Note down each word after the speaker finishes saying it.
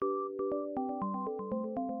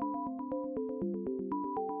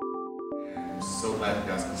I'm so glad you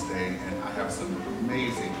guys can stay, and I have some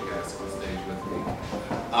amazing guests on stage with me.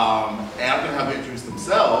 And I'm going to have them introduce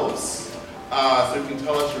themselves. So you can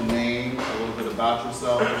tell us your name, a little bit about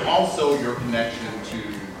yourself, and also your connection to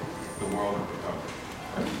the world of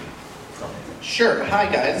recovery. Sure. Hi,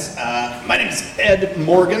 guys. My name is Ed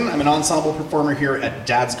Morgan. I'm an ensemble performer here at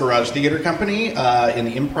Dad's Garage Theater Company in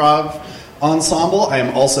the improv ensemble. I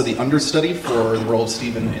am also the understudy for the role of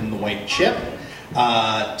Stephen in The White Chip.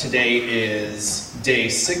 Today is day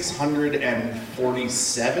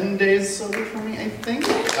 647 days sober for me, I think.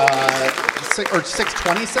 Or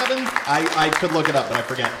 627? I could look it up, but I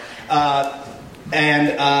forget.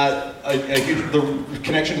 The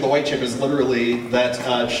connection to The White Chip is literally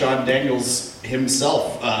that Sean Daniels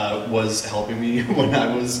himself was helping me when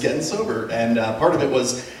I was getting sober. And part of it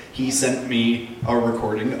was he sent me a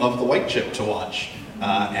recording of The White Chip to watch.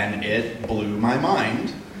 And it blew my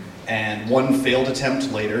mind. And one failed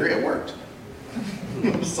attempt later, it worked.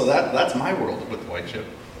 So that's my world with The White Chip.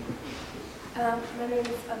 My name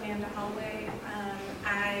is Amanda Holloway.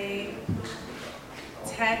 I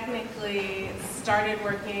technically started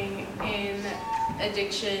working in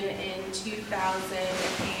addiction in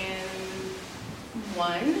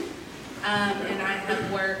 2001, and I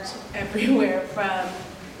have worked everywhere from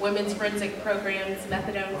women's forensic programs,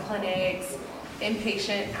 methadone clinics,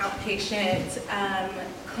 inpatient, outpatient,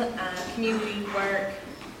 community work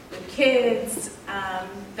with kids,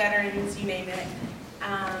 veterans, you name it.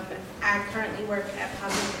 I currently work at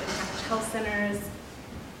Positive Impact Health Centers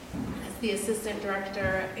as the assistant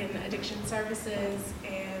director in addiction services,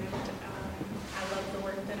 and I love the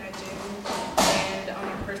work that I do. And on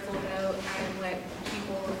a personal note, I am what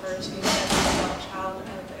people refer to as the adult child of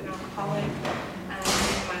an alcoholic.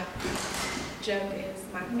 My joke is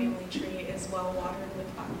my family tree is well watered with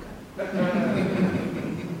vodka.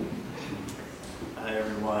 Hi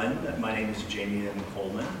everyone, my name is Jamie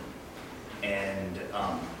Coleman, and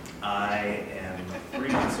I am 3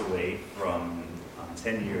 months away from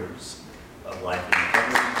 10 years of life in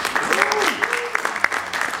recovery.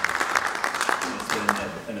 It's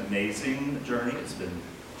been an amazing journey. It's been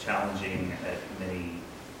challenging at many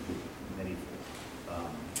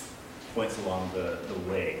points along the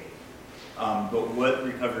way. But what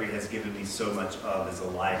recovery has given me so much of is a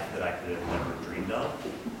life that I could have never dreamed of.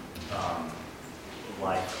 A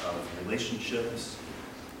life of relationships,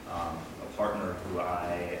 a partner who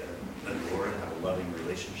I adore and have a loving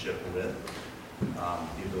relationship with,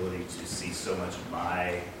 the ability to see so much of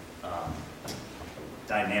my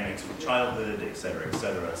dynamics from childhood, et cetera,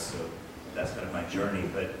 so that's kind of my journey.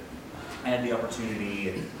 But I had the opportunity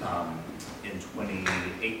in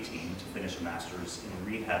 2018 to finish a master's in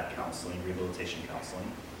rehab counseling, rehabilitation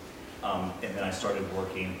counseling. And then I started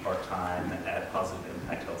working part-time at Positive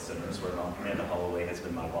Impact Health Centers, where Amanda Holloway has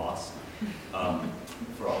been my boss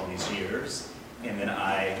for all these years. And then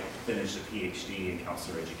I finished a PhD in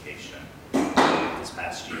counselor education this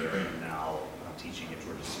past year, and now I'm teaching at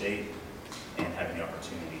Georgia State and having the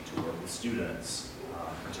opportunity to work with students,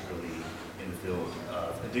 particularly in the field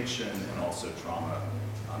of addiction and also trauma,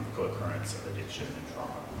 co-occurrence of addiction and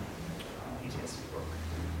trauma, PTSD work.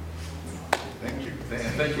 Thank you.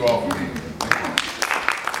 Thank you all for being here.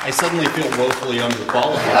 I suddenly feel woefully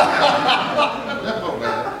underqualified. No,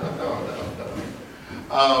 man.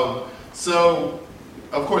 No. So,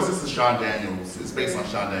 of course, this is Sean Daniels. It's based on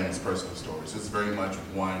Sean Daniels' personal stories. It's very much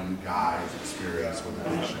one guy's experience with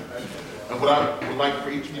addiction. And what I would like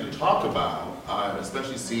for each of you to talk about,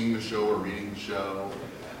 especially seeing the show or reading the show,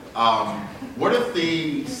 what are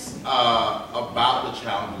things about the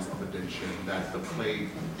challenges of addiction that the play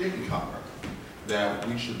didn't cover that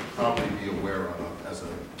we should probably be aware of as a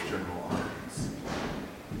general audience?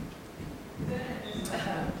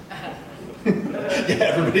 Yeah,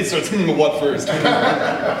 everybody starts thinking what first. So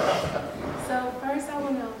first I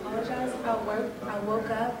want to apologize. I woke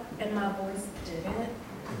up and my voice didn't.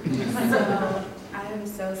 So I am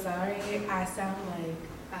so sorry. I sound like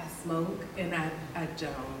I smoke and I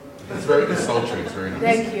don't. It's very sultry. It's very nice.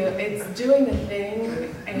 Thank you. It's doing the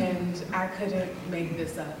thing, and I couldn't make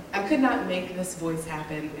this up. I could not make this voice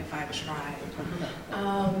happen if I tried.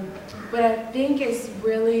 But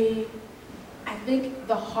I think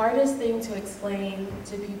the hardest thing to explain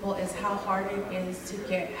to people is how hard it is to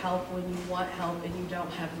get help when you want help and you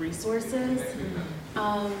don't have resources.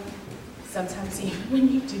 Sometimes even when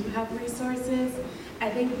you do have resources, I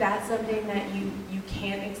think that's something that you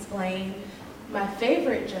can't explain. My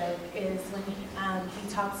favorite joke is when he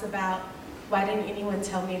talks about, why didn't anyone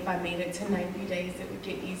tell me if I made it to 90 days it would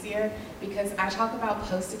get easier? Because I talk about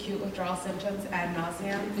post-acute withdrawal symptoms ad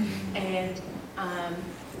nauseum, and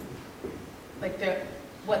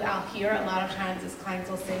what I'll hear a lot of times is clients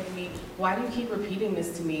will say to me, why do you keep repeating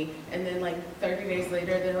this to me? And then like 30 days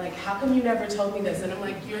later, they're like, how come you never told me this? And I'm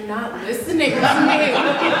like, you're not listening to me.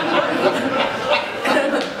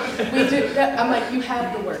 I'm like, you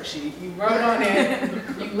have the worksheet. You wrote on it.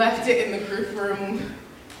 You left it in the group room.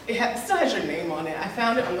 Still has your name on it. I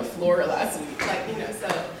found it on the floor last week.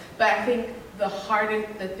 But I think the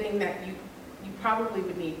thing that you probably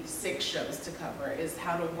would need 6 shows to cover is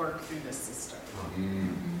how to work through the system.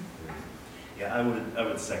 Yeah, I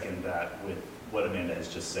would second that with what Amanda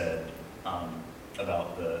has just said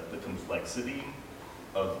about the complexity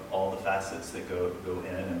of all the facets that go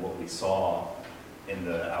in, and what we saw in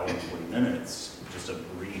the hour and 40 minutes, just a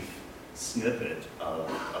brief snippet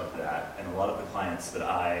of that. And a lot of the clients that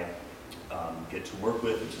I get to work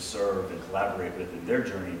with and to serve and collaborate with in their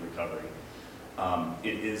journey of recovery,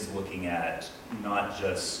 it is looking at not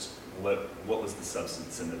just what was the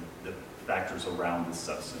substance and the factors around the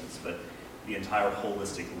substance, but the entire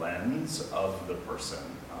holistic lens of the person,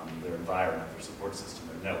 their environment, their support system,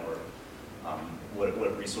 their network,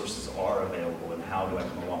 what resources are available, and how do I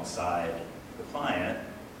come alongside the client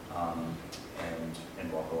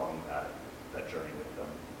and walk along that journey with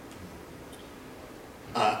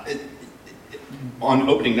them. On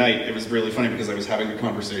opening night, it was really funny because I was having a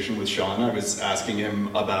conversation with Sean. I was asking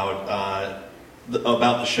him about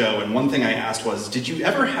the show, and one thing I asked was, did you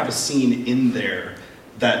ever have a scene in there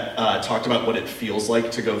that talked about what it feels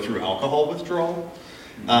like to go through alcohol withdrawal?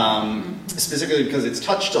 Specifically because it's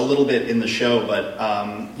touched a little bit in the show, but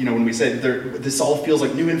when we say this all feels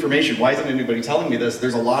like new information, why isn't anybody telling me this?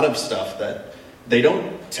 There's a lot of stuff that they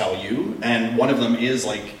don't tell you, and one of them is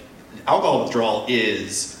like alcohol withdrawal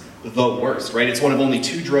is the worst, right? It's one of only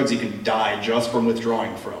 2 drugs you can die just from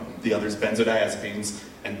withdrawing from. The other's benzodiazepines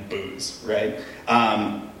and booze, right?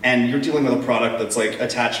 And you're dealing with a product that's like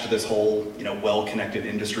attached to this whole, well-connected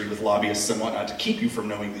industry with lobbyists and whatnot to keep you from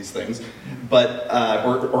knowing these things, but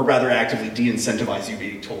or rather actively de-incentivize you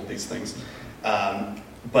being told these things.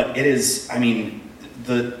 But it is,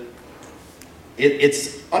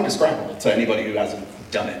 it's undescribable to anybody who hasn't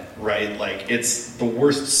done it, right? Like, it's the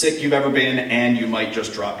worst sick you've ever been, and you might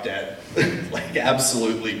just drop dead. Like,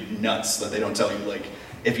 absolutely nuts that they don't tell you, like,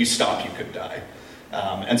 if you stop, you could die.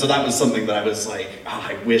 And so that was something that I was like,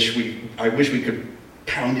 I wish we could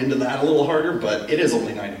pound into that a little harder, but it is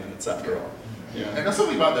only 90 minutes after all. Yeah. And there's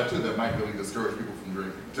something about that too that might really discourage people from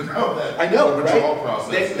drinking. To know that I know, the right? withdrawal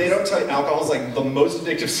process. They don't tell you alcohol is like the most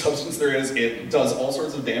addictive substance there is. It does all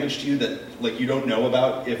sorts of damage to you that like you don't know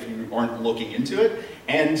about if you aren't looking into it.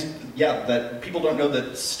 And yeah, that people don't know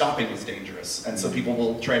that stopping is dangerous. And so people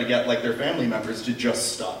will try to get like their family members to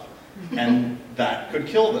just stop. And that could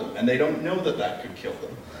kill them. And they don't know that could kill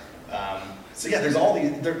them. So yeah, there's all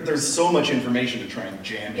these. There's so much information to try and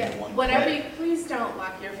jam into one. Please don't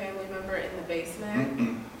lock your family member in the basement.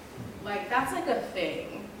 Mm-mm. Like, that's like a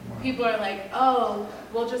thing. People are like, oh,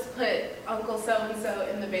 we'll just put Uncle so-and-so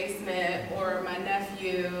in the basement or my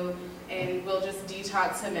nephew and we'll just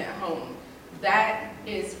detox him at home. That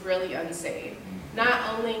is really unsafe.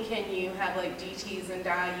 Not only can you have like DTs and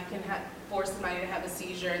die, you can force somebody to have a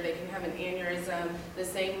seizure, they can have an aneurysm, the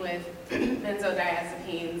same with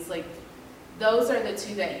benzodiazepines. Like, those are the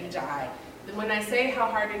 2 that you die. When I say how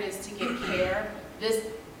hard it is to get care,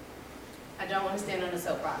 I don't want to stand on a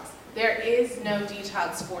soapbox. There is no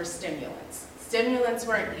detox for stimulants. Stimulants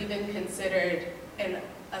weren't even considered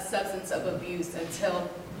a substance of abuse until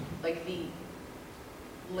like the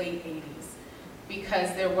late 80s,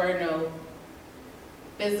 because there were no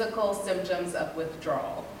physical symptoms of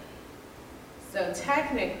withdrawal. So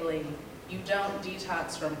technically, you don't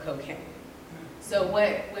detox from cocaine. So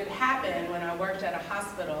what would happen when I worked at a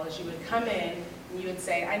hospital is you would come in and you would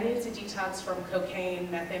say, I need to detox from cocaine,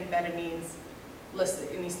 methamphetamines, list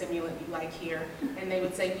any stimulant you like here. And they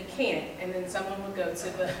would say, we can't. And then someone would go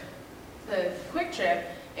to the Quick Trip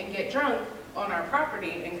and get drunk on our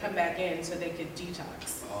property and come back in so they could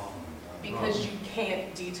detox. Because you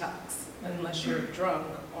can't detox unless you're drunk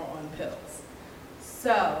or on pills.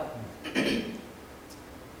 So,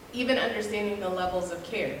 even understanding the levels of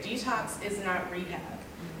care. Detox is not rehab.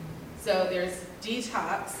 So there's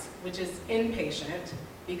detox, which is inpatient,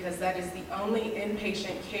 because that is the only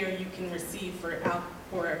inpatient care you can receive for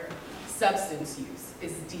substance use,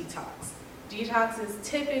 is detox. Detox is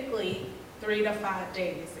typically 3 to 5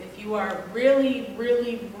 days. If you are really,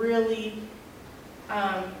 really, really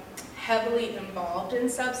heavily involved in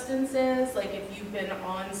substances, like if you've been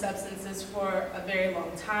on substances for a very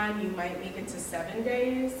long time, you might make it to 7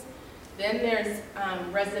 days. Then there's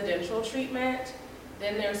residential treatment.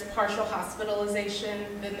 then there's partial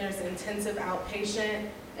hospitalization, then there's intensive outpatient,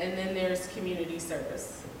 and then there's community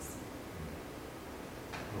services.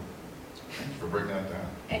 Thanks for breaking that down.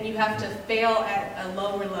 And you have to fail at a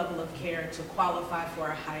lower level of care to qualify for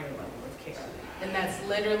a higher level of care. And that's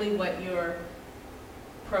literally what your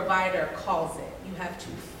provider calls it. You have to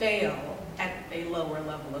fail at a lower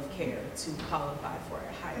level of care to qualify for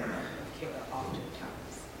a higher level of care oftentimes.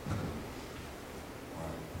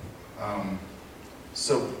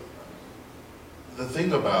 So the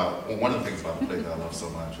thing about, well, one of the things about the play that I love so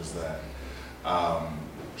much is that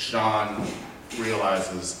Sean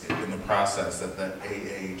realizes in the process that that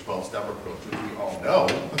AA 12-step approach, which we all know,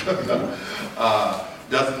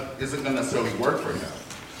 isn't going to necessarily work for him.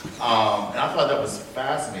 And I thought that was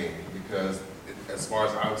fascinating because as far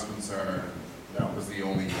as I was concerned, that was the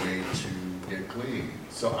only way to get clean.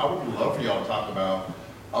 So I would love for y'all to talk about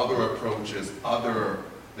other approaches other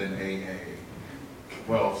than AA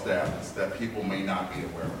 12 steps that people may not be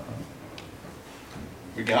aware of.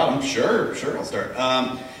 We got them. Sure, I'll start.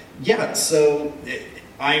 Yeah, so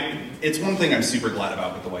it's one thing I'm super glad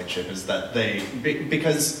about with the White Chip is that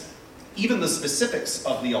because even the specifics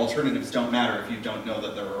of the alternatives don't matter if you don't know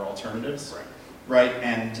that there are alternatives, right?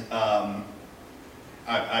 And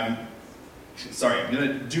I'm sorry, I'm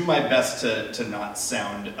gonna do my best to not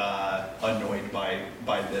sound annoyed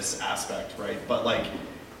by this aspect, right? But like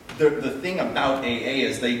the thing about AA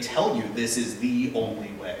is they tell you this is the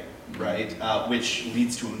only way. Right, which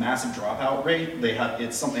leads to a massive dropout rate.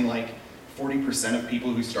 It's something like 40% of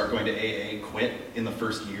people who start going to AA quit in the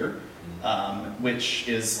first year, which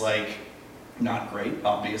is like not great,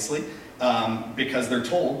 obviously, because they're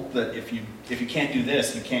told that if you can't do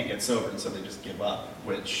this, you can't get sober, and so they just give up.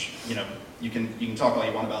 Which you can talk all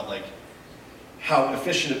you want about like how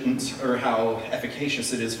efficient or how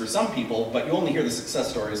efficacious it is for some people, but you only hear the success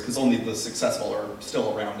stories because only the successful are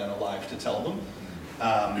still around and alive to tell them.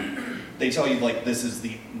 They tell you like this is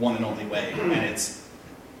the one and only way, and it's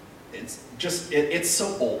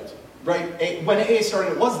so old, right? When AA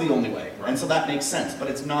started, it was the only way, and so that makes sense. But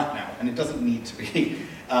it's not now, and it doesn't need to be.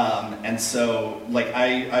 And so, like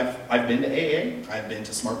I've been to AA, I've been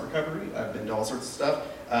to Smart Recovery, I've been to all sorts of stuff,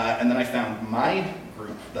 and then I found my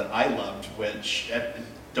group that I loved, which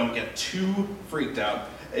don't get too freaked out.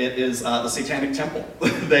 It is the Satanic Temple.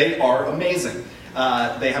 They are amazing.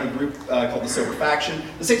 They have a group called the Sober Faction.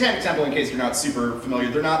 The Satanic Temple, in case you're not super familiar,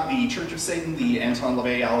 they're not the Church of Satan, the Anton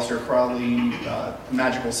LaVey, Aleister Crowley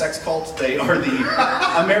magical sex cult. They are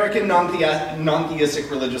the American non-theistic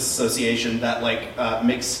religious association that like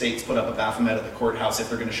makes states put up a Baphomet at the courthouse if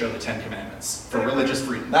they're going to show the Ten Commandments for religious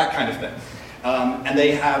freedom, that kind of thing. And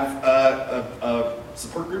they have a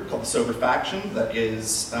support group called the Sober Faction that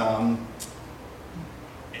is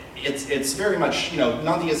it's very much,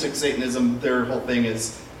 non-theistic Satanism. Their whole thing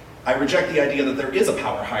is, I reject the idea that there is a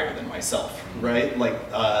power higher than myself, right? Like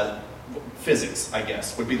physics, I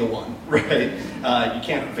guess, would be the one, right? You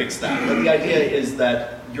can't fix that. But the idea is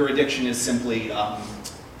that your addiction is simply an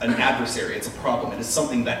adversary. It's a problem. It is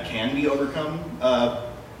something that can be overcome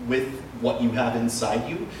with what you have inside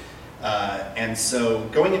you. And so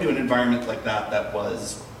going into an environment like that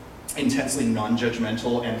was intensely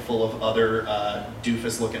non-judgmental and full of other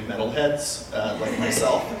doofus-looking metalheads like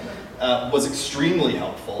myself was extremely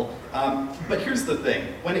helpful. But here's the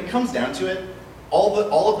thing: when it comes down to it,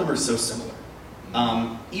 all of them are so similar.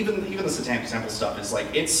 Even the Satanic Temple stuff is like,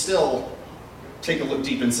 it's still take a look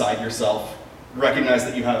deep inside yourself, recognize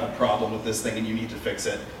that you have a problem with this thing and you need to fix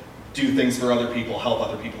it, do things for other people, help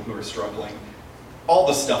other people who are struggling. All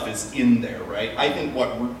the stuff is in there, right? I think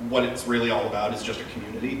what it's really all about is just a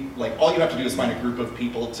community. Like, all you have to do is find a group of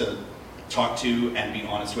people to talk to and be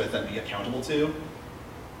honest with and be accountable to.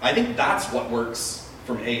 I think that's what works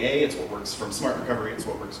from AA, it's what works from Smart Recovery, it's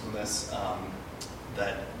what works from this,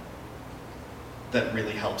 that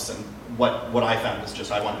really helps. And what I found was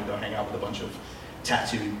just I wanted to go hang out with a bunch of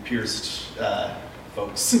tattooed, pierced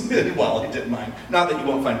folks while I did mine. Not that you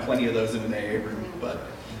won't find plenty of those in an AA room, but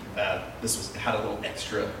this had a little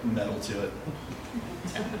extra metal to it.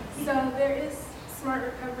 So there is Smart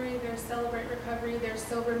Recovery, there's Celebrate Recovery, there's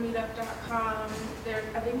SoberMeetup.com.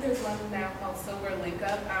 I think there's one now called Sober Link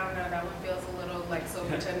Up. I don't know, that one feels a little like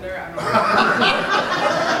Sober Tinder. I don't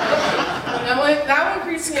know. that one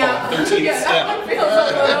creeps me out. Yeah, that one feels a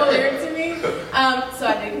little weird to me. So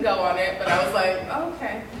I didn't go on it, but I was like, oh,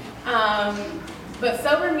 okay. But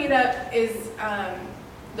Sober Meetup is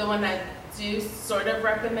the one that do sort of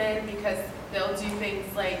recommend, because they'll do things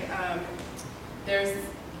like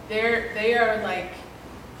they are like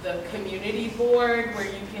the community board where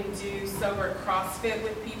you can do sober CrossFit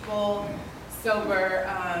with people, sober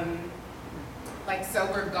like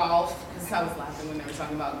sober golf, because I was laughing when they were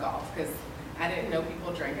talking about golf, because I didn't know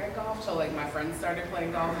people drank at golf, so like my friends started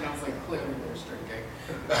playing golf, and I was like, clearly there's drinking.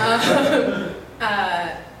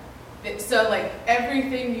 So like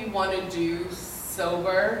everything you want to do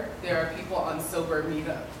sober, there are people on Sober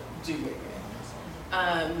Meetup doing it.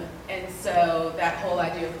 And so that whole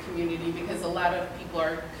idea of community, because a lot of people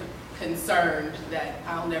are concerned that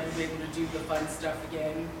I'll never be able to do the fun stuff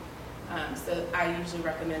again. So I usually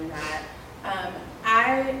recommend that.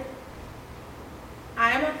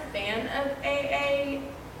 I'm a fan of AA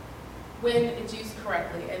when it's used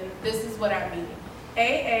correctly, and this is what I mean.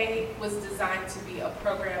 AA was designed to be a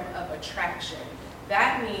program of attraction.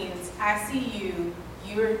 That means I see you,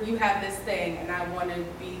 you have this thing, and I want to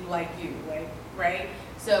be like you, right?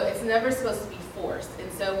 So it's never supposed to be forced. And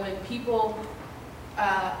so when people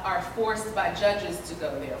are forced by judges to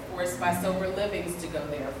go there, forced by sober livings to go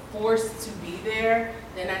there, forced to be there,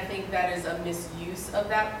 then I think that is a misuse of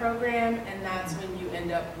that program, and that's when you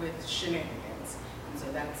end up with shenanigans. And so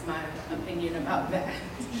that's my opinion about that.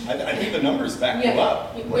 I think the numbers back you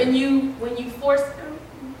up. When you force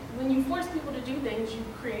people to do things, you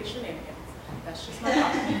create shenanigans. That's just my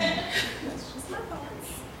thoughts. That's just my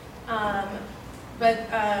thoughts.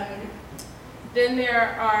 Then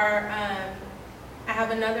there are, I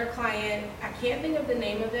have another client, I can't think of the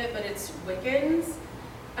name of it, but it's Wiccans.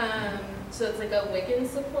 So it's like a Wiccan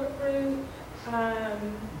support group.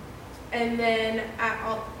 And then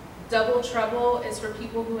Double Trouble is for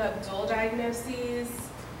people who have dual diagnoses,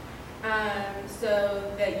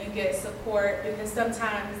 so that you get support, because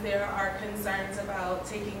sometimes there are concerns about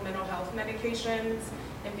taking mental health medications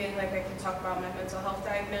and feeling like I can talk about my mental health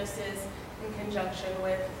diagnosis in conjunction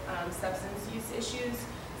with substance use issues.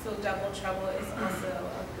 So Double Trouble is also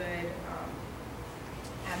a good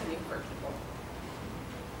avenue for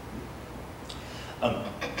people.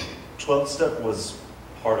 12-step was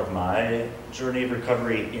part of my journey of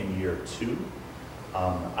recovery in year 2.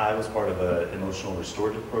 I was part of an emotional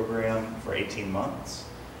restorative program for 18 months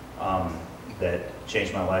that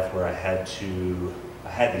changed my life, where I had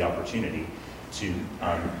the opportunity to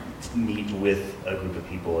meet with a group of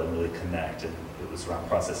people and really connect. And it was around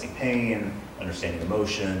processing pain, understanding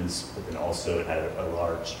emotions, but then also it had a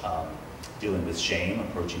large dealing with shame,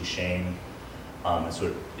 approaching shame. And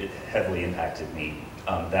so it heavily impacted me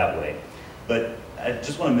that way. But I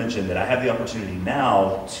just want to mention that I have the opportunity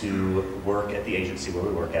now to work at the agency where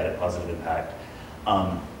we work at Positive Impact.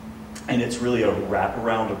 And it's really a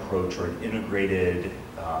wraparound approach, or an integrated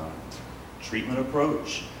treatment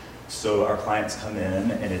approach. So our clients come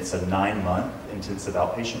in, and it's a 9-month intensive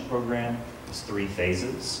outpatient program. It's 3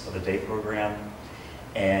 phases of a day program.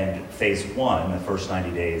 And phase 1, the first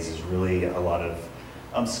 90 days, is really a lot of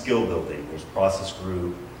skill building. There's process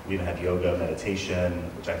group. We even have yoga,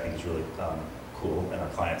 meditation, which I think is really cool, and our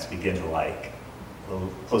clients begin to like a little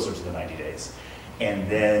closer to the 90 days. And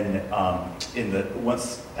then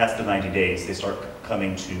once past the 90 days, they start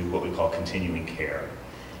coming to what we call continuing care.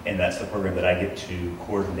 And that's the program that I get to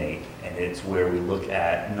coordinate. And it's where we look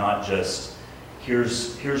at not just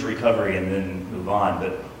here's recovery and then move on,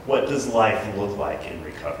 but what does life look like in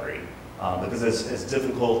recovery? Because as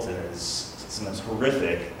difficult and as sometimes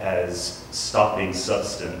horrific as stopping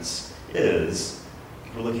substance is,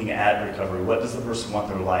 we're looking at recovery. What does the person want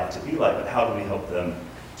their life to be like? But how do we help them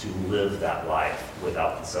to live that life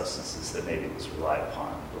without the substances that maybe was relied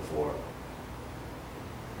upon before?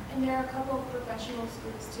 And there are a couple of professional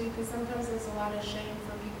groups too, because sometimes there's a lot of shame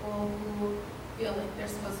for people who feel like they're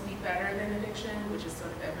supposed to be better than addiction, which is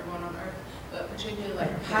sort of everyone on earth, but particularly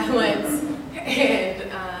like pilots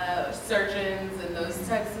and surgeons and those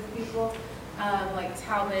types of people. Like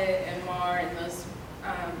Talbot and Marr and those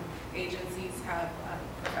agencies have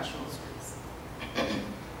professional groups.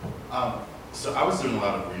 So I was doing a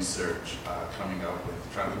lot of research, trying to come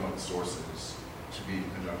up with sources to be in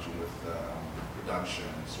conjunction with production,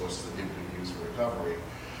 sources that people can use for recovery.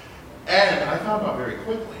 And I found out very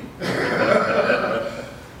quickly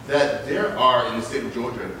that there are, in the state of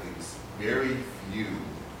Georgia at least, very few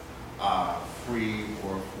free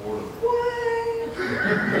or affordable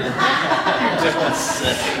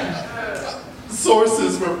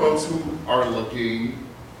sources for folks who are looking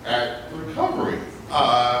at recovery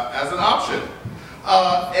as an option.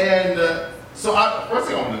 So first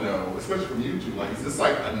thing I want to know, especially from you two, like, is this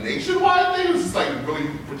like a nationwide thing, or is this like really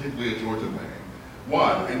particularly a Georgia thing?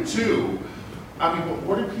 1, and 2, I mean,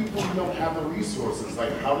 what are people who don't have the resources?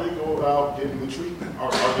 Like, how do they go about getting the treatment?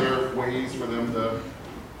 Are there ways for them to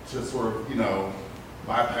sort of,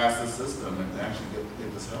 bypass the system and actually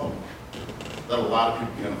get this help that a lot of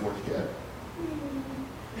people can't afford to get?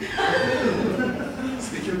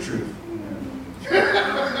 Speak your truth.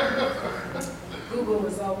 Google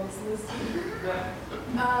is always listening.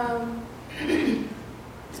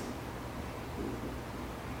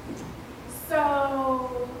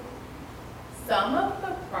 So, some of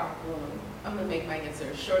the problem, I'm gonna make my answer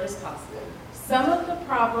as short as possible. Some of the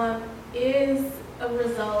problem is a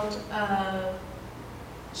result of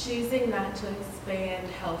choosing not to expand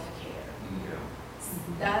healthcare.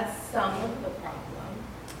 That's some of the problem.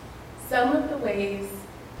 Some of the ways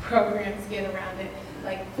programs get around it,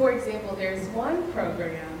 like for example, there's one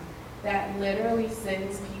program that literally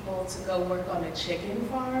sends people to go work on a chicken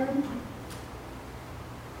farm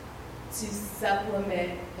to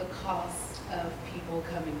supplement the cost of people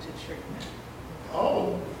coming to treatment.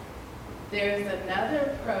 Oh, There's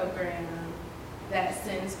another program that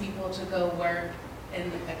sends people to go work in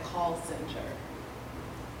a call center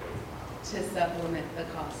to supplement the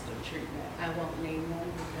cost of treatment. I won't name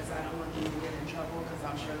them because I don't want them to get in trouble because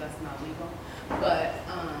I'm sure that's not legal. But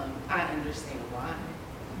I understand why.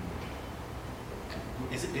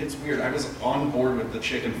 It's weird. I was on board with the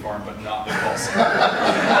chicken farm, but not the call center.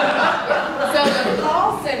 So the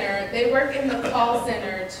call center, they work in the call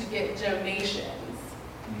center to get donations.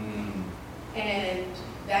 And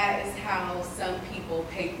that is how some people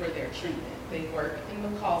pay for their treatment. They work in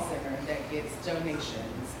the call center that gets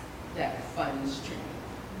donations that funds treatment.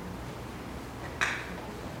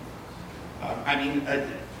 I mean,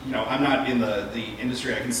 I'm not in the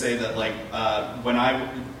industry. I can say that, like, when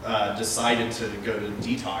I decided to go to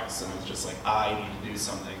detox, and I was just like, I need to do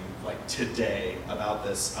something like today about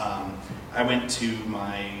this. I went to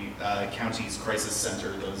my county's crisis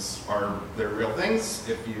center. They're real things.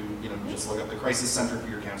 If you just look up the crisis center for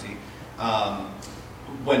your county.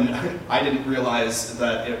 When I didn't realize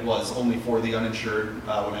that it was only for the uninsured,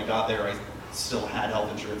 when I got there, I still had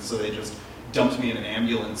health insurance, so they just dumped me in an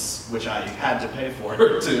ambulance, which I had to pay for,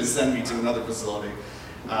 to send me to another facility.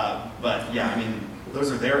 But yeah, I mean,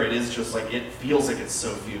 those are there. It is just like, it feels like it's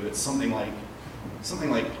so few. It's something like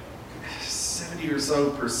 70 or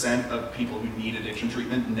so % of people who need addiction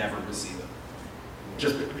treatment never receive it.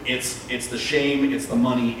 Just, it's the shame, it's the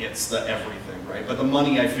money, it's the everything, right? But the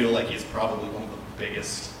money, I feel like, is probably one of the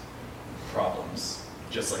biggest problems.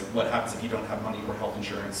 Just like, what happens if you don't have money or health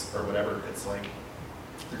insurance or whatever? It's like,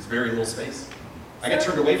 there's very little space. I got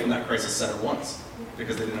turned away from that crisis center once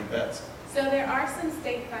because they didn't have beds. So there are some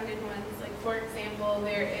state-funded ones. Like for example,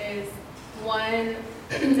 there is one,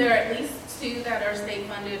 there are at least 2 that are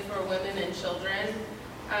state-funded for women and children.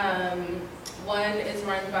 One is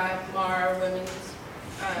run by MAR Women's,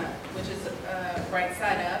 which is Right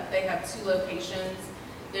Side Up. They have 2 locations.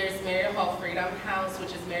 There's Mary Hall Freedom House,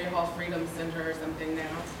 which is Mary Hall Freedom Center or something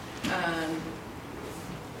now.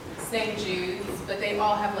 St. Jude's, but they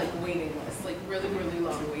all have like waiting lists, like really, really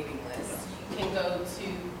long waiting lists. You can go to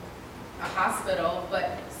a hospital,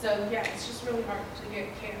 but so yeah, it's just really hard to get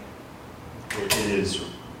care. It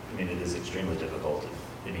is extremely difficult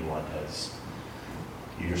if anyone has,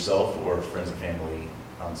 you yourself or friends and family,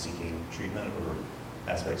 seeking treatment or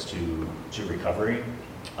aspects to recovery.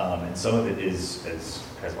 And some of it is, as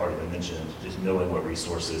has already been mentioned, just knowing what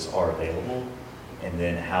resources are available and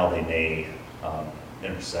then how they may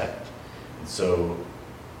intersect. And so,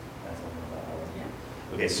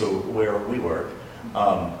 okay, so where we work,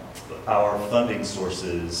 our funding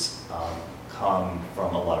sources come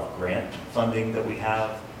from a lot of grant funding that we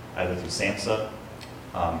have, either through SAMHSA,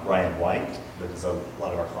 Ryan White, because a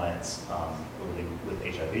lot of our clients living with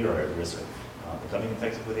HIV are at risk of becoming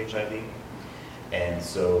infected with HIV. And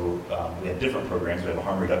so we have different programs. We have a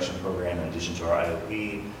harm reduction program in addition to our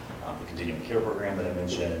IOP, the continuing care program that I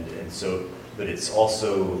mentioned. And so, but it's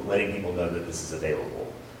also letting people know that this is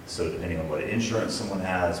available. So depending on what insurance someone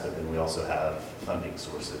has, but then we also have funding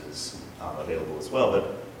sources available as well.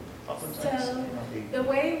 But oftentimes, So the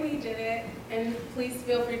way we did it, and please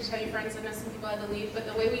feel free to tell your friends, I know some people had to leave, but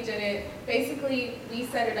the way we did it, basically we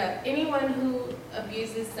set it up. Anyone who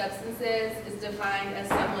abuses substances is defined as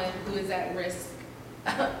someone who is at risk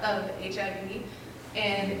of HIV.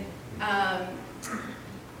 And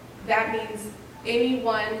that means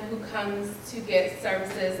anyone who comes to get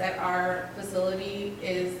services at our facility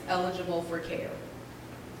is eligible for care,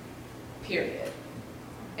 period.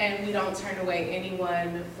 And we don't turn away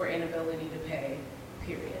anyone for inability to pay,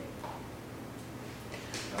 period.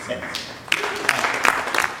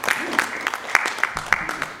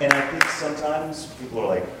 And I think sometimes people are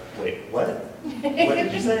like, wait, what? What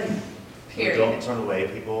did you say? Period. We don't turn away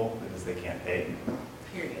people because they can't pay.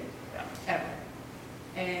 Period. Yeah. Ever.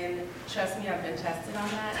 And trust me, I've been tested on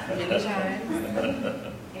that many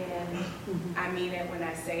times. And I mean it when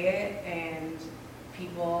I say it. And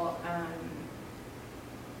people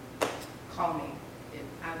call me.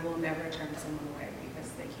 I will never turn someone away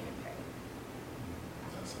because they can't pay.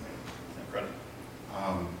 That's amazing. Incredible.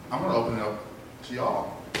 I'm going to open it up to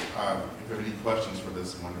y'all. If you have any questions for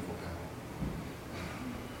this wonderful panel.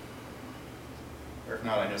 Or if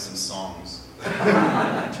not, I know some songs.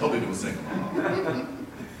 I told you to sing along.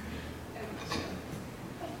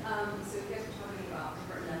 So you guys are talking about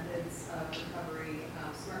different methods of recovery,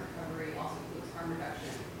 smart recovery also includes harm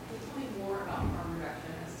reduction. Can you tell me more about harm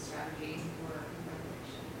reduction as a strategy for recovery?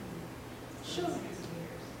 Sure.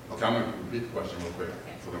 Okay, I'm going to repeat the question real quick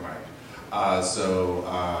for the mic.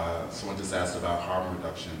 Someone just asked about harm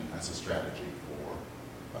reduction as a strategy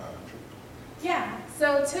for treatment. Yeah,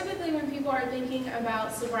 so typically when people are thinking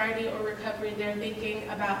about sobriety or recovery, they're thinking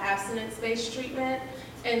about abstinence-based treatment.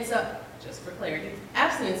 And so, just for clarity,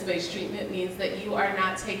 abstinence-based treatment means that you are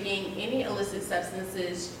not taking any illicit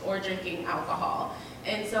substances or drinking alcohol.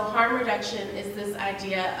 And so harm reduction is this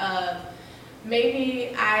idea of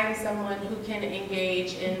maybe I'm someone who can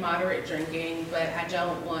engage in moderate drinking, but I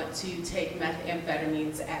don't want to take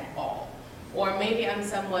methamphetamines at all. Or maybe I'm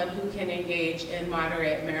someone who can engage in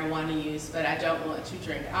moderate marijuana use, but I don't want to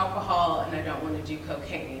drink alcohol and I don't want to do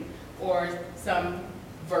cocaine, or some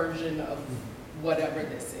version of whatever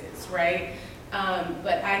this is, right?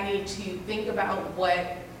 But I need to think about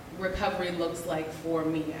what recovery looks like for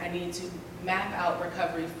me. I need to map out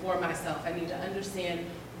recovery for myself. I need to understand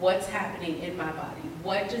what's happening in my body.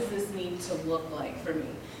 What does this need to look like for me?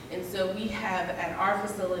 And so we have at our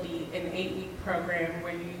facility an 8-week program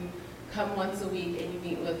where you come once a week and you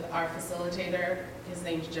meet with our facilitator. His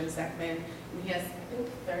name's Jim Sackman, and he has, I think,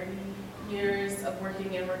 30 years of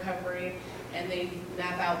working in recovery, and they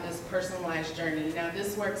map out this personalized journey. Now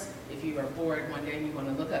this works if you are bored one day and you want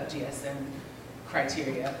to look up DSM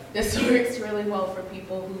criteria. This works really well for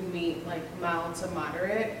people who meet like mild to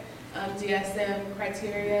moderate DSM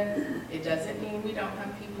criteria. It doesn't mean we don't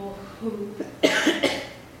have people who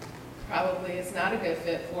probably it's not a good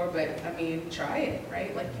fit for, but I mean, try it,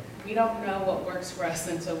 right? Like, we don't know what works for us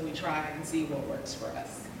until we try and see what works for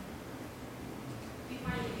us. Do you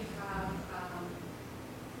find that you have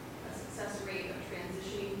a success rate of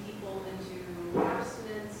transitioning people into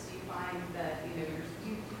abstinence? Do you find that,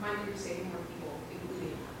 you find that you're saving more people,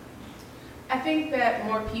 including? I think that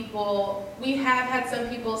more people, we have had some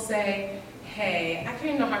people say, hey, I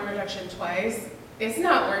came to harm reduction twice. It's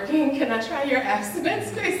not working. Can I try your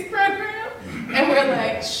abstinence-based program? And we're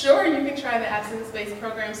like, sure, you can try the abstinence-based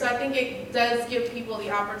program. So I think it does give people the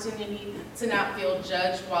opportunity to not feel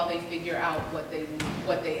judged while they figure out what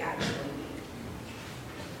they actually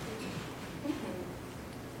need.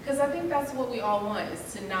 Because I think that's what we all want,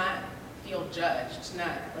 is to not feel judged, to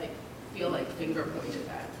not like feel like finger pointed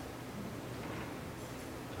at.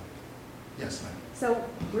 Yes, ma'am. So,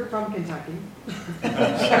 we're from Kentucky.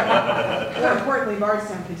 More importantly,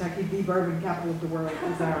 Bardstown, Kentucky, the bourbon capital of the world,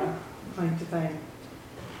 is our claim to fame.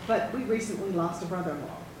 But we recently lost a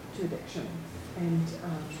brother-in-law to addiction, and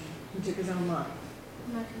he took his own life.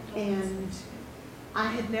 And I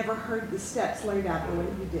had never heard the steps laid out the way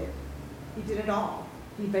he did. He did it all.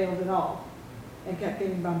 He failed it all and kept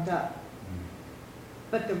getting bumped up.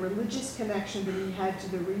 But the religious connection that he had to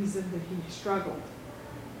the reason that he struggled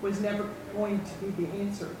was never going to be the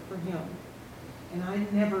answer for him. And I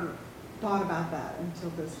never thought about that until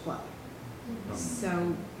this play.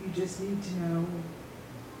 So you just need to know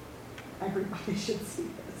everybody should see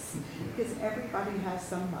this. Because everybody has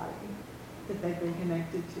somebody that they've been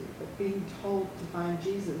connected to. But being told to find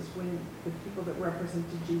Jesus when the people that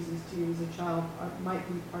represented Jesus to you as a child might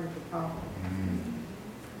be part of the problem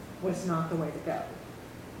was not the way to go.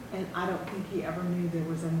 And I don't think he ever knew there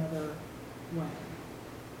was another way.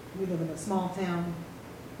 We live in a small town,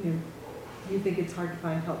 you think it's hard to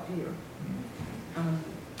find help here.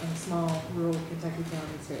 In a small rural Kentucky town,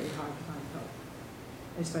 it's very hard to find help,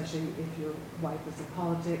 especially if your wife is in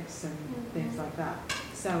politics and things like that.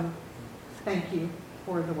 So thank you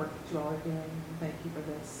for the work that you all are doing. Thank you for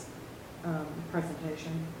this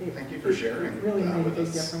presentation. Thank you for sharing. It really made a with big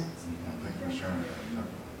us. difference. Thank you for sharing that.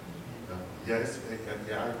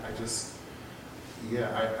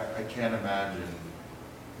 I can't imagine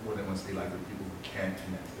what it must be like for people who can't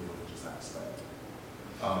connect to the religious aspect.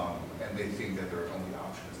 And they think that their only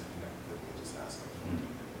option is to connect to the religious aspect.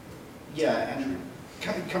 Yeah, and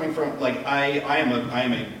coming from, like, I am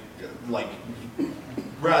a like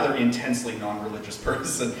rather intensely non-religious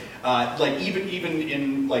person. Like even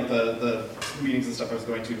in like the meetings and stuff I was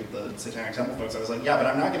going to with the Satanic Temple folks, I was like, yeah, but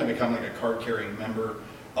I'm not going to become like a card-carrying member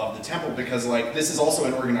of the temple because like this is also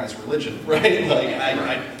an organized religion, right? Like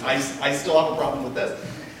I still have a problem with this.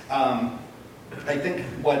 I think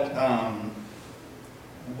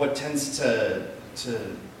what tends to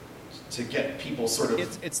get people sort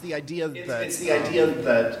of It's the idea that it's the idea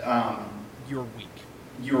that you're weak.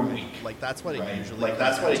 you're weak. Like that's what it Right? usually. Like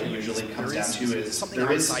that's what it usually There comes down to is something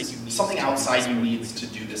there is outside you needs something to do outside this you for needs to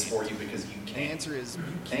do this for you because you And the can't. answer is you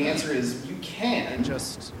And the can't. answer is you can. It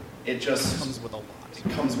just It comes with a lot.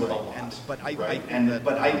 comes with a lot. And but I right? think that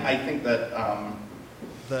I think that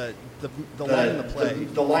the line in the play.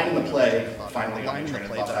 the line in the play finally The got line my in train the of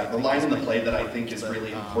play thought that I back. The think line is in the really play that I important think is that,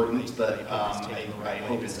 really I important that I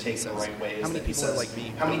hope is taken the right way is How many that he people are says, like me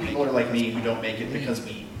who how many don't people make are it like me who because don't make it because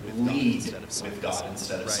we lead with God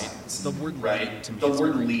instead of right? science? The word Right? lead to me The is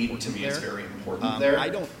word very lead important to me is there. very important there. I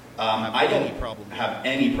don't I don't have any problem with have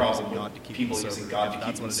any problem God to with keep people them using sober. God If to keep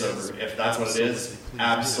that's them what it is, sober. If that's what it is,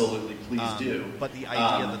 absolutely please do. But the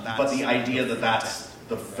idea that but the that's idea the that that's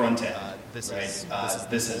the front end, this right? is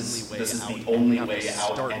This is the and only you have way to out,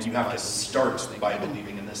 start and you have by to start by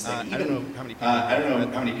believing in this thing. I don't know how many people. I don't know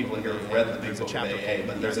how many people in here have read the Big There's a Book of chapter AA, called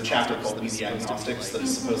but there's a chapter called We the Agnostics that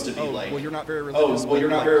is supposed to be like, well, you're not very religious. oh, well, you're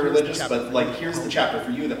not very here's the religious, chapter but for like, you. here's the chapter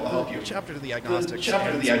for you that will help you. The chapter to the The agnostics.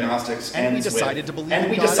 chapter to the agnostics And we ends with, decided to believe and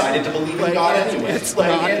in we God decided to anyway. believe in Like, God it's- anyway. it's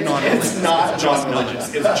Like, not non-religious. It's not It's just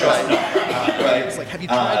non-religious. It's just not. Right? It's like, have you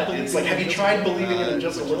tried believing It's like, have in you just tried a believing little? in it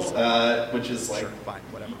just a Which is little? Which is like, Sure, fine,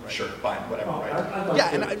 whatever, right? sure, fine, whatever, right?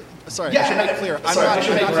 Yeah, and sorry, Yeah, I should and make clear. sorry, I I'm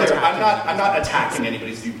should make not clear. attacking I'm not attacking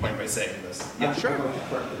anybody's viewpoint by saying this. Yeah, Sure. I'm going to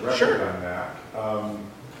correct the record Sure. on that.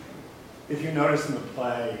 If you notice in the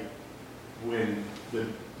play, when the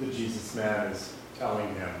Jesus man is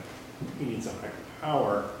telling him he needs a higher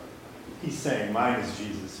power, he's saying, mine is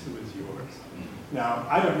Jesus, who is yours? Now,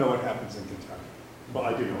 I don't know what happens in Kentucky. Well,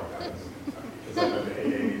 I do know what happens in Kentucky, because I go to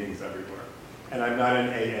AA meetings everywhere. And I'm not an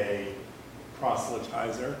AA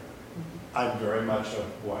proselytizer. I'm very much of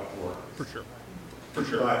what works. For sure. for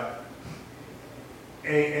sure. But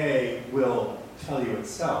AA will tell you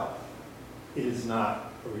itself, it is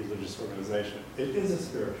not a religious organization. It is a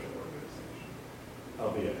spiritual organization,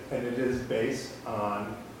 albeit. And it is based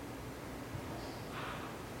on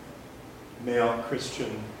male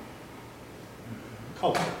Christian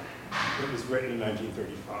culture. It was written in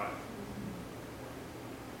 1935.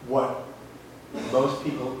 What most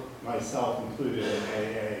people, myself included in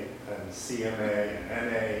AA and CMA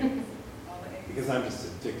and NA, because I'm just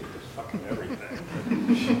addicted to fucking everything,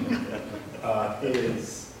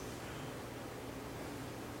 is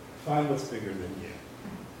find what's bigger than you.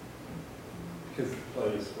 Because the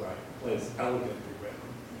play is right. The play is elegantly written,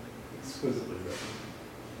 exquisitely written.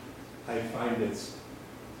 I find its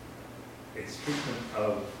treatment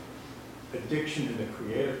of addiction in the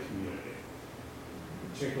creative community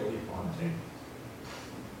particularly haunting.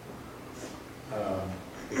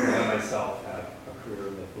 Because I myself have a career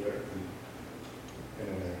in the theater and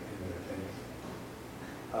in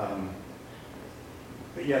entertainment.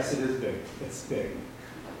 But yes, it is big. It's big.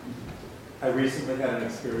 I recently had an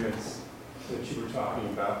experience that you were talking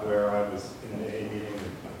about where I was in an AA meeting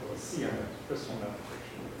and I was seeing a crystal meth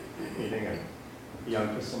addiction meeting, and a young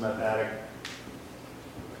crystal meth addict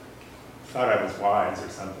thought I was wise or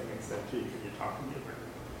something and said, gee, can you talk to me about it?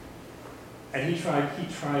 And he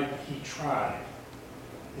tried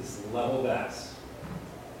his level best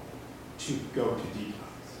to go to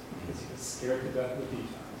detox because he was scared to death of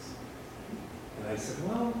detox. And I said,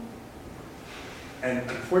 well, and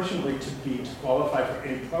unfortunately to qualify for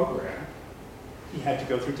any program, he had to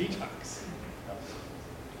go through detox.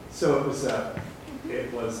 So it was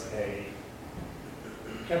a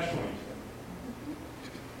catch-22.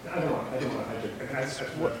 I don't want to,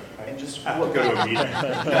 I will go to a meeting.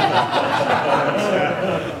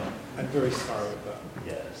 I'm very sorry about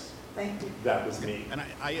Yes. Thank you. that was me. And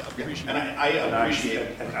I appreciate And I appreciate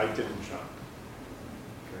And I didn't jump.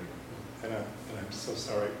 And I'm so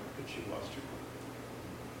sorry that you lost your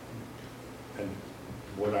brother. And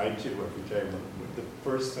what I do every day, the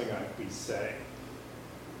first thing we say,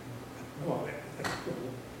 well, the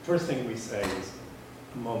first thing we say is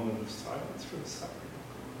a moment of silence for the suffering.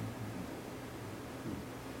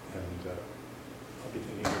 And I'll be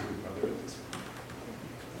thinking of your brother at this point.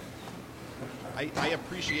 I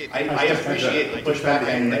appreciate. I appreciate the pushback,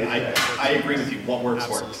 and I agree with you. What works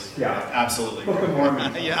works. Absolutely. Yeah. Absolutely. Book of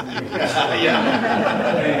Mormon. Yeah.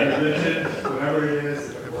 Yeah. Religion, whatever it is,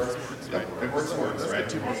 it works. It works,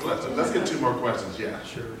 right? Let's get two more questions, yeah.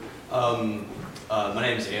 Sure. My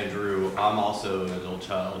name is Andrew. I'm also an adult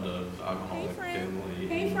child of alcoholic Hey, friend. family.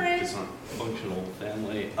 Hey, friend. Dysfunctional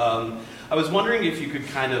family. I was wondering if you could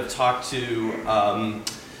kind of talk to,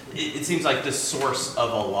 it seems like the source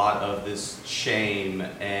of a lot of this shame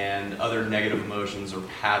and other negative emotions or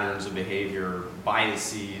patterns of behavior,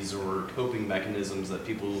 biases or coping mechanisms that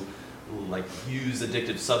people like use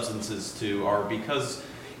addictive substances to are because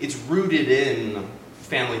it's rooted in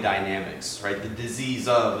family dynamics, right? The disease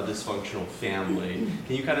of a dysfunctional family.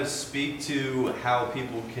 Can you kind of speak to how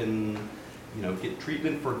people can, get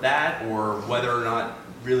treatment for that, or whether or not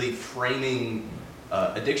really framing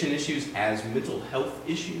addiction issues as mental health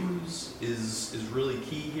issues is really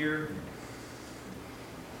key here?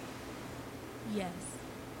 Yes.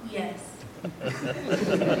 Yes. And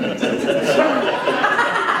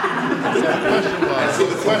so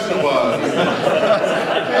the question was, is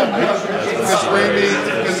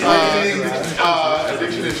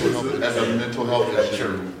addiction issues as a mental health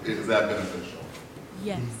issue, is that beneficial?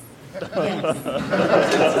 Yes. Yes.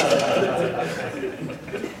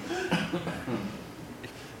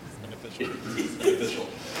 Beneficial.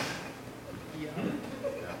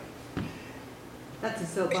 That's a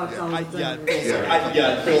soapbox on its yeah, own.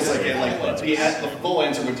 It feels like it. The full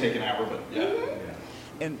answer would take an hour, but yeah.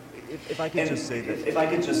 And if I could just say that,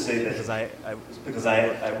 because I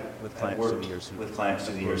with clients through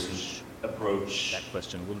the years who approach that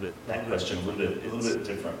question a little bit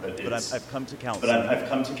different, but I've come to counseling. But I've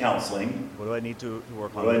come to counseling. What do I need to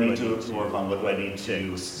work on? What do I need to work on? What do I need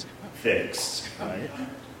to fix? Right?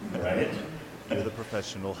 You're the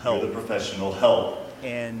professional help.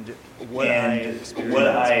 And what I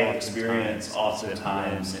experience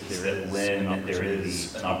oftentimes is that when there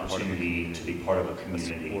is an opportunity to be part of a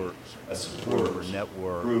community, a support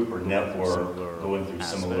group or network going through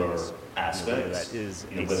similar aspects,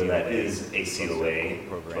 whether that is a COA,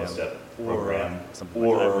 12-step program,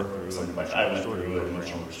 or something like I went through an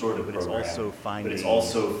emotional restorative program, but it's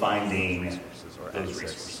also finding those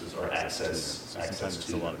resources or access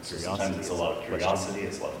to them. Sometimes it's a lot of curiosity,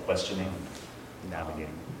 it's a lot of questioning,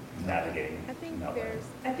 navigating. I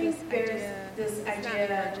think there's this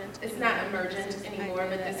idea, it's not emergent anymore,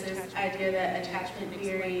 but this is idea that attachment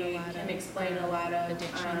theory can explain a lot of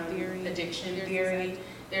addiction theory.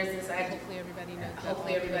 There's this idea,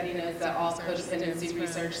 hopefully everybody knows that all codependency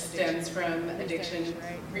research stems from addiction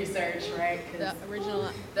research, right? The original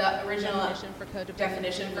definition for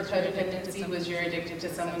codependency was you're addicted to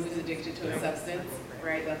someone who's addicted to a substance,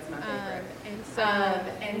 right? That's my favorite.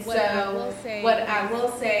 And so what I will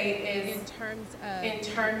say is in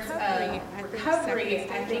terms of recovery,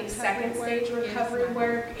 I think second stage recovery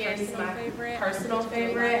work is my personal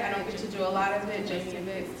favorite. I don't get to do a lot of it, Jamie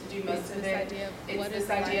gets to do most of it. It's this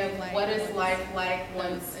idea of what is life like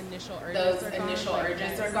once those initial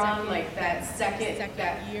urges are gone, like that second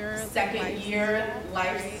year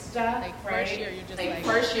life stuff, right? Like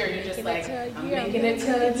first year you're just like, I'm making it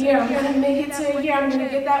to a year, I'm gonna make it to a year, I'm gonna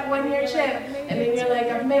get that 1 year chip, and then you're like,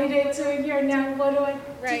 I've made it to a year, now what do I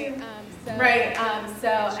do? So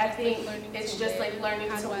I think it's just like learning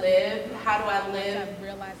to live. How do I live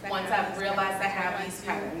once I've realized I have these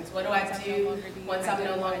patterns? What do I do once I'm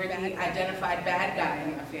no longer the identified bad guy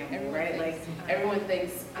in my family, right? Like everyone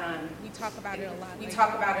thinks, we talk about it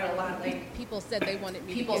a lot. Like people said they wanted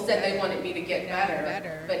me to get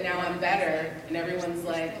better, but now I'm better, and everyone's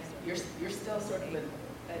like, you're still sort of an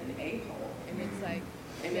a-hole. And it's like,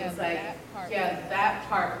 and it's like, that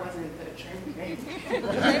part wasn't the dream.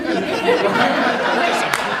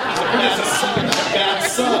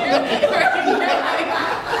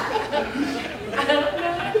 I don't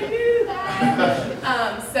know how to do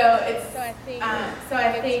that. So I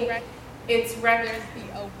think there's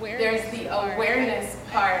the awareness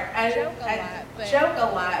part. I joke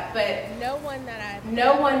a lot, but no one that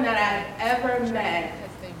I've ever met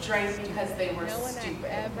drank because they were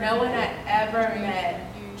stupid. No one I ever met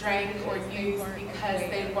drank or used because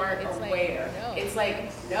they weren't aware. It's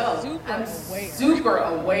like, no, I'm super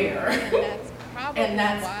aware. And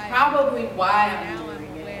that's probably why I'm doing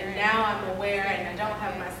it. And now I'm aware and I don't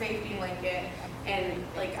have my safety blanket and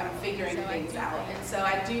like I'm figuring things out. And so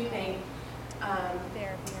I do think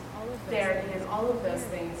therapy and all of those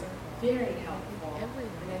things are very helpful.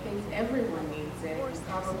 And I think everyone needs it, and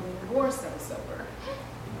probably more so sober.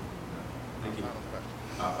 Thank you.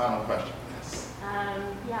 Final question. Yes.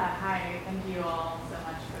 Hi. Thank you all so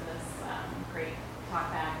much for this great talk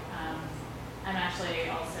back. I'm actually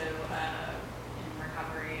also in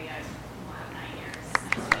recovery. I will have 9 years.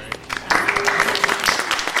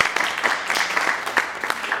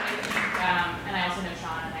 And I also know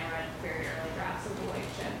Sean, and I read very early drafts of The White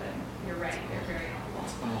Chip, and you're right, they're very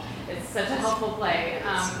helpful. It's such a helpful play.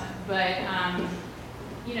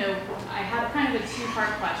 I have kind of a two-part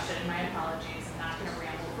question. My apologies, I'm not going to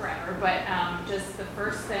ramble forever, but just the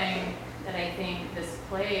first thing that I think this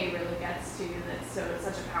play really gets to that's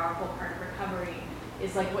such a powerful part of recovery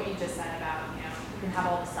is like what you just said about, you can have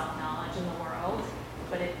all the self-knowledge in the world,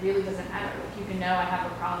 but it really doesn't matter. Like, you can know I have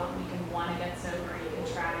a problem, you can want to get sober, you can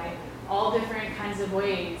try all different kinds of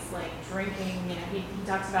ways, like drinking, you know, he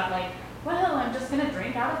talks about like, well, I'm just gonna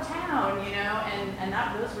drink out of town, you know, and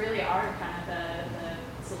those really are kind of the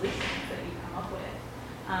solutions that you come up with.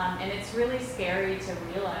 And it's really scary to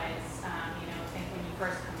realize, you know, I think when you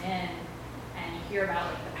first come in and you hear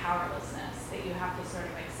about like the powerlessness, that you have to sort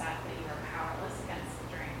of accept that you are powerless against the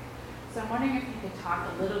drink. So I'm wondering if you could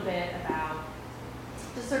talk a little bit about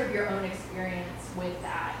just sort of your own experience with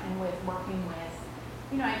that and with working with,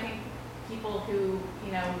 you know, I think people who,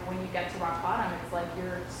 you know, when you get to rock bottom, it's like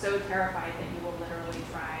you're so terrified that you will literally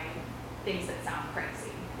try things that sound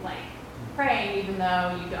crazy, like praying even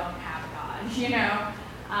though you don't have God, you know,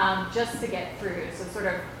 just to get through. So sort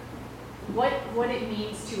of what it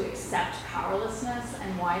means to accept powerlessness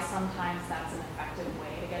and why sometimes that's an effective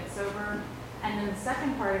way to get sober. And then the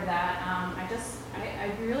second part of that, I'm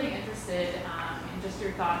really interested in just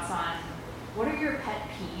your thoughts on what are your pet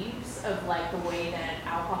peeves of like the way that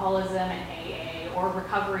alcoholism and AA or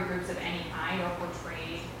recovery groups of any kind are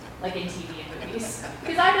portrayed like in TV and movies?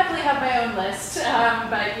 Because I definitely have my own list,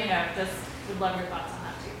 but you know, just would love your thoughts on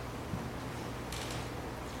that too.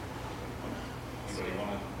 Anybody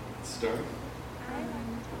want to start?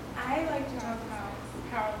 I like to talk about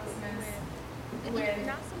powerlessness with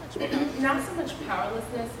not so much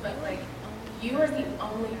powerlessness, but like you are the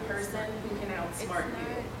only person who can outsmart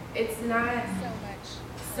you. It's not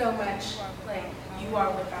so much like you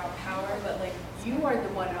are without power, but like you are the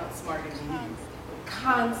one outsmarting you.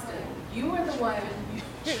 Constant. You are the one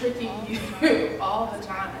tricking you all the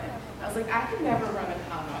time. I was like, I could never run a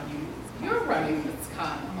con on you. You're running this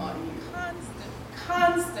con on you.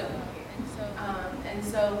 Constantly. And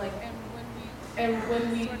so like, and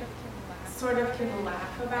when we sort of can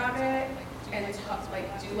laugh about it and talk,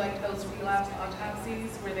 like do like those relapse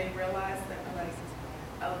autopsies where they realize that like,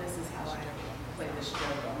 oh, this is how I play this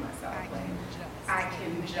joke on myself. Like, I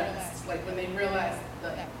can just, like when they realize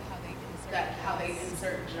that how they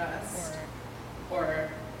insert just,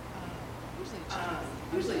 or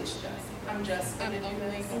usually it's just, I'm just gonna do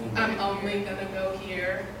this, I'm only gonna go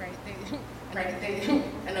here, right?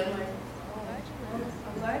 And I'm like, oh,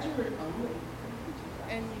 I'm glad you were only.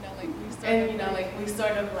 And we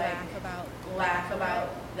sort of like laugh about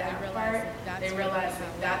that part. They realize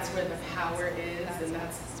that that's where the power is, and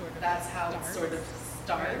that's how it sort of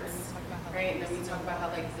starts, right? And then we talk about how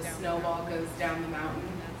like the snowball goes down the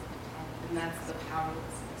mountain, and that's the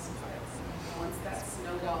powerlessness part. Once that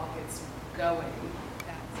snowball gets going,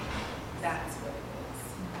 that's what it is.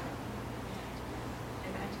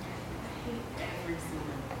 And I hate every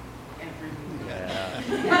scene, every movie.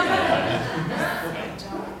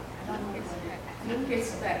 I think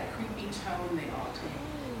it's that creepy tone they all take.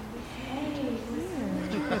 Hey,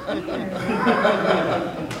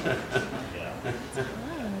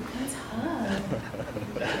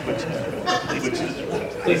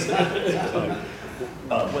 that's hard.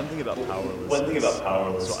 One thing about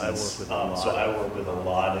powerlessness. So I work with a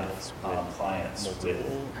lot of clients with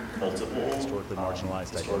multiple historically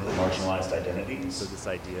marginalized identities. So this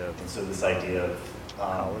idea of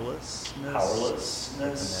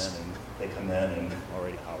powerlessness. They come in and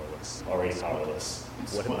already powerless.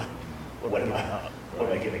 What am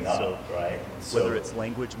I giving up? Right. So whether it's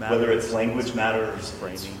language matters,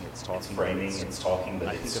 framing, it's talking, but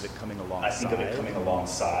I think of it coming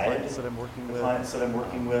alongside clients that I'm working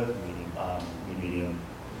with,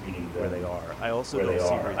 meeting where they are. I also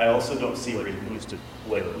don't see what we used to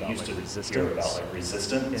hear about like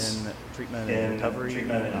resistance in treatment and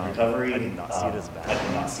recovery. I did not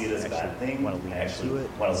see it as a bad thing. Want to lean into it.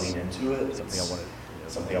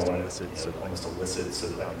 Something I want to elicit so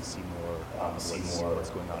that I can see more what's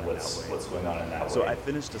going on in that way. So I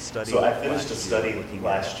finished a study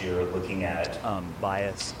last year looking at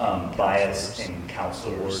bias in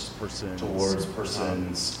counselors towards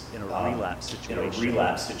persons in a relapse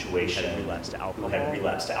situation who had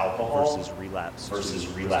relapsed to alcohol versus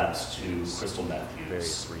relapse to crystal meth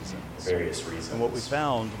use. Various reasons. And what we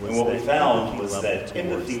found was that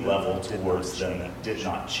empathy level towards them did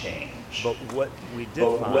not change. But what we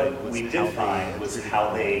did find was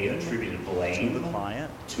how they attributed blame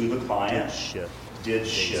to the client did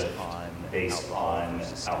shift based on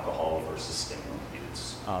alcohol versus stimulant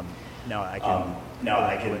use. Now I can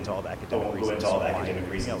go into all the academic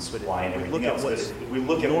reasons why and everything else. But if we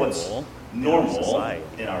look at what's normal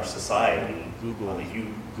in our society, you Google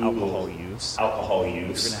alcohol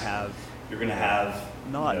use, you're going to have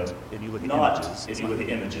not, you know, if you look at not images, if you look at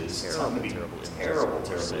images, it's not going to be terrible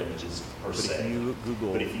images per se.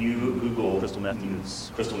 But if you Google Crystal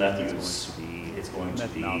Matthews, it's going to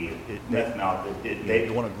be meth mouth.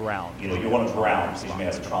 You want to ground. You know, you want to ground, so you may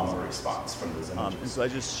have a trauma response from those images. And so I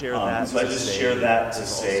just share that. So I just share that to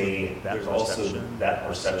say there's also that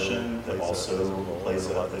perception that also plays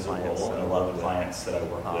a role, and a lot of the clients that I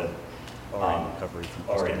work with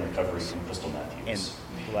are in recovery from Crystal Matthews.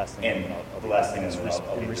 And the last thing is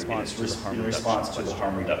in response to the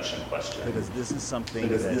harm reduction question. Because this is something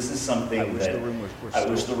I wish the room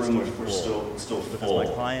were still full.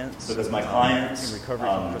 Because my clients in recovery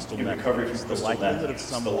from Crystal Matthews,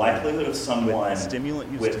 the likelihood of someone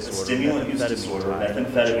with a stimulant use disorder,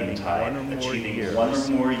 methamphetamine type, achieving 1 or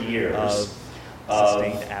more years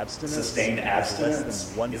of sustained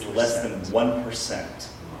abstinence is less than 1%.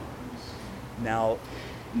 Now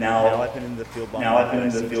I've been in the field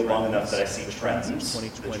long enough that I see trends.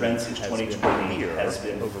 The trend since 2020 has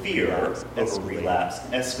been fear over relapse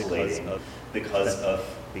escalating because of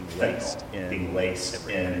fentanyl being laced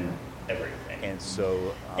in everything. And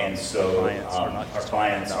so our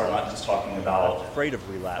clients are not just talking about I'm afraid of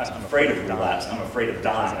relapse. I'm afraid of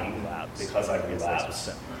dying because I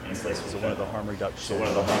relapsed. So one of the harm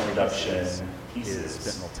reduction pieces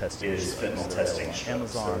is fentanyl testing.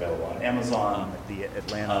 Amazon, on Amazon, the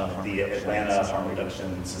Atlanta Harm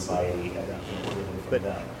Reduction Society. But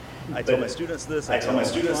I tell my students this. I tell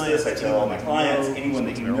all my clients, anyone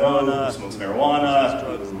that you know who smokes marijuana,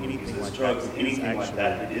 who uses drugs, anything like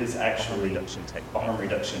that, it is actually a harm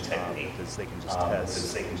reduction technique because they can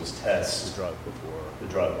just test the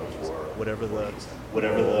drug before whatever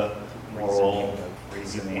the moral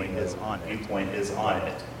viewpoint is on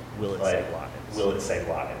it. Will it say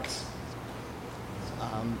lies?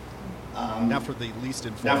 Now for the least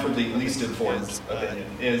informed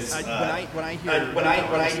opinion is when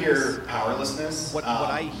I hear powerlessness. What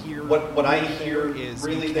I hear is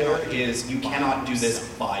really is you cannot do this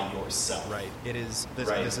by yourself. Right. It is.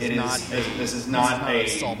 This is not a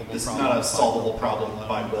solvable problem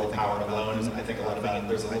by willpower alone. I think a lot of that.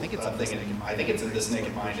 I think it's in This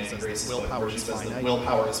Naked Mind and Grace's book where she says that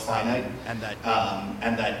willpower is finite, and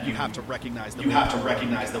that you have to recognize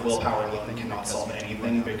that willpower alone cannot solve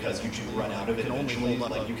anything because you run out of it eventually.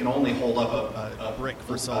 Like you can only hold up a brick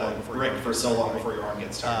for so long before your arm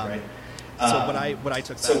gets tired, right? So what I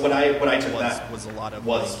took that was a lot of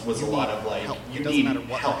like you need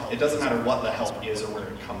help. It doesn't matter what the help is or where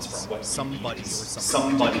it comes from. What somebody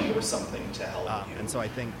or something to help you. And so I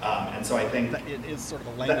think that it is sort of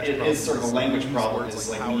a language problem. Is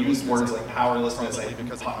like we use words like powerlessness,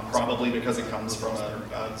 probably because it comes from a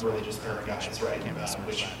religious paradise, right?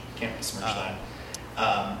 Which can't besmirch that.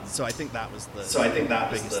 So I think that was the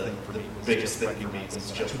biggest thing for me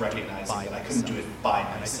was just recognizing that I couldn't do it by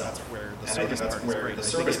myself. And I think that's where the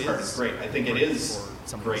service part is great. I think it is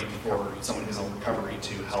great for someone who's in recovery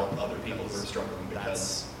to help other people who are struggling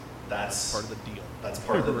because that's part of the deal. That's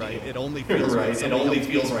part of the deal. It only feels right. It only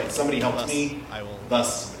feels right. Somebody helps me,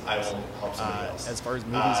 thus I will help somebody else. As far as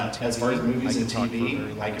movies and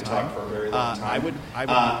TV, I can talk for a very long time.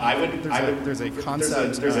 There's a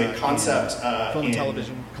concept film and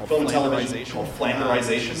television called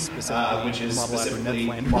Flanderization, which is specifically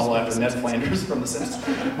modeled after Ned Flanders from The Simpsons,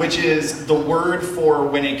 which is the word for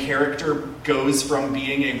when a character goes from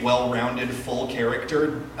being a well-rounded, full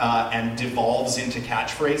character and devolves into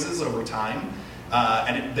catchphrases over time.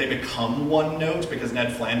 They become one note because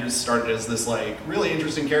Ned Flanders started as this like really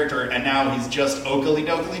interesting character, and now he's just Oakley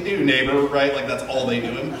dokley doo neighbor, right? Like that's all they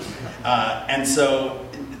do him. And so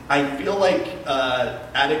I feel like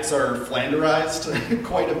addicts are Flanderized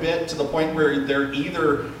quite a bit to the point where they're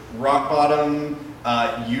either rock bottom,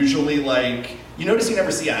 usually like. You notice you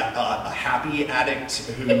never see a happy addict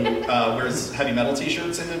who wears heavy metal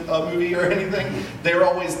t-shirts in a movie or anything. They're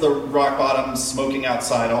always the rock bottom, smoking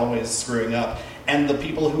outside, always screwing up. And the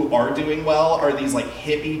people who are doing well are these like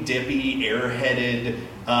hippy-dippy, airheaded,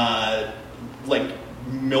 like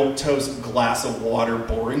milquetoast glass of water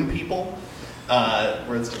boring people.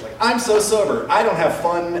 Where it's just like, I'm so sober, I don't have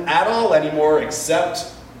fun at all anymore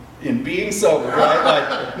except in being sober, right?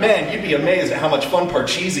 Like, man, you'd be amazed at how much fun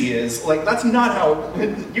Parcheesi is. Like, that's not how,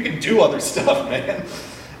 you can do other stuff, man.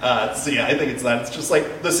 So yeah, I think it's that. It's just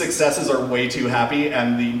like the successes are way too happy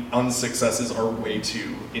and the unsuccesses are way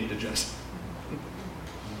too indigent.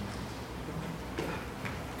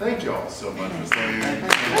 Thank you all so much for staying and for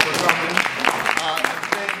coming.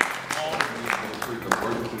 Thank all of you for the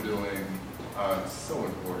work that you're doing. It's so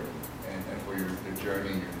important and for your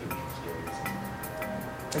journey, your stories.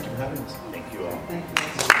 Thank you for having us. Thank you all. Thank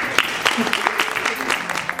you.